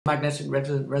Magnetic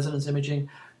resonance imaging,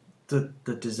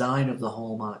 the design of the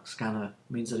hallmark scanner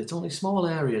means that it's only small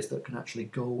areas that can actually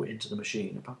go into the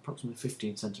machine, about approximately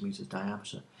 15 centimeters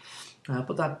diameter.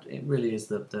 But that it really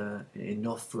is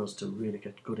enough for us to really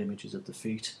get good images of the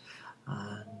feet,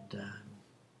 and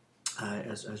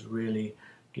as really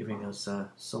giving us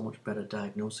so much better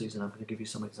diagnoses. And I'm going to give you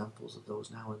some examples of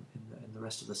those now in the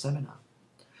rest of the seminar.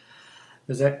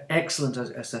 There's an excellent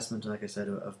assessment, like I said,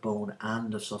 of bone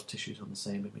and of soft tissues on the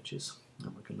same images.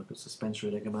 And we can look at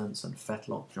suspensory ligaments and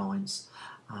fetlock joints,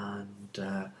 and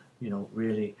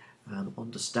really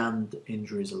understand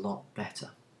injuries a lot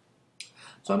better.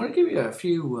 So I'm going to give you a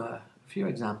few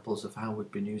examples of how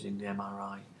we've been using the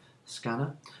MRI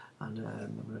scanner, and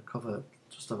I'm going to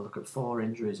just have a look at 4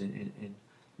 injuries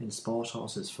in sport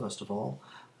horses first of all,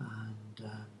 and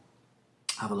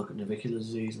have a look at navicular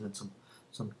disease, and then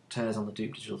some tears on the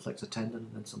deep digital flexor tendon,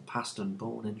 and then some pastern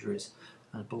bone injuries,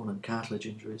 and bone and cartilage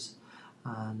injuries,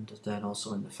 and then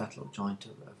also in the fetlock joint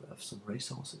of some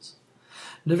racehorses.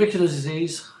 Navicular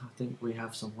disease, I think we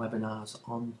have some webinars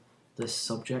on this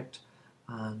subject,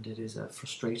 and it is a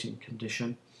frustrating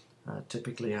condition.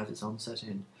 Typically has its onset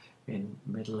in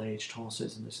middle-aged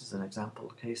horses, and this is an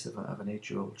example case of an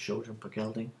 8-year-old show jumper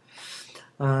gelding.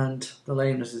 And the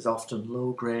lameness is often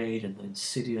low grade and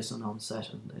insidious on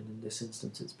onset, and in this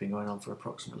instance it's been going on for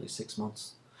approximately 6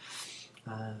 months.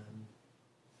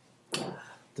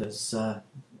 There's at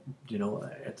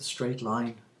the straight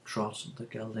line trot, the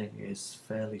gelding is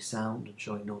fairly sound and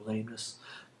showing no lameness,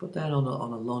 but then on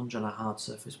a lunge on a hard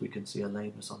surface we can see a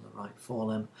lameness on the right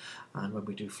forelimb, and when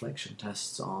we do flexion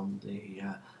tests on the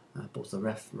both the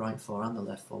right fore and the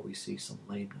left fore, we see some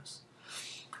lameness.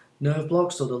 Nerve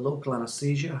block, so the local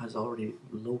anesthesia has already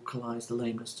localized the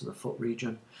lameness to the foot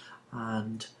region,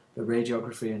 and the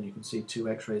radiography, and you can see 2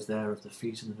 x-rays there of the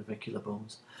feet and the navicular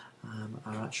bones,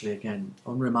 are actually again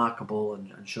unremarkable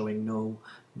and showing no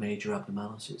major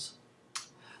abnormalities.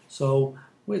 So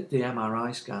with the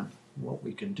MRI scan, what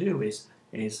we can do is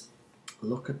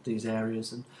look at these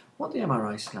areas, and what the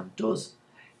MRI scan does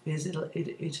is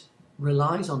it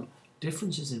relies on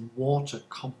differences in water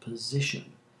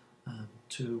composition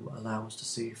to allow us to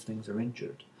see if things are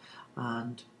injured.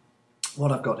 And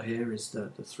what I've got here is the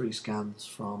 3 scans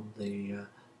from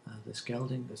this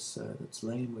gelding, that's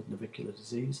lame with navicular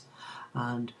disease,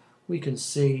 and we can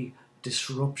see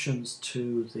disruptions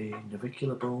to the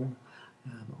navicular bone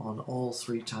on all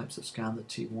 3 types of scan, the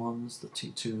T1s, the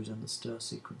T2s and the stir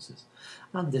sequences.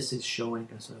 And this is showing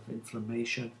a sort of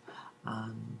inflammation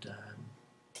and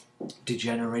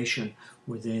degeneration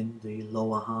within the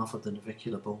lower half of the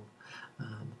navicular bone.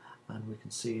 And we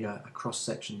can see a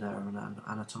cross-section there of an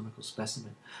anatomical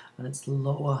specimen, and it's the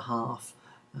lower half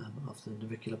of the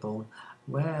navicular bone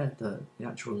where the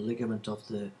actual ligament of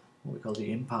what we call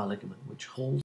the impar ligament, which holds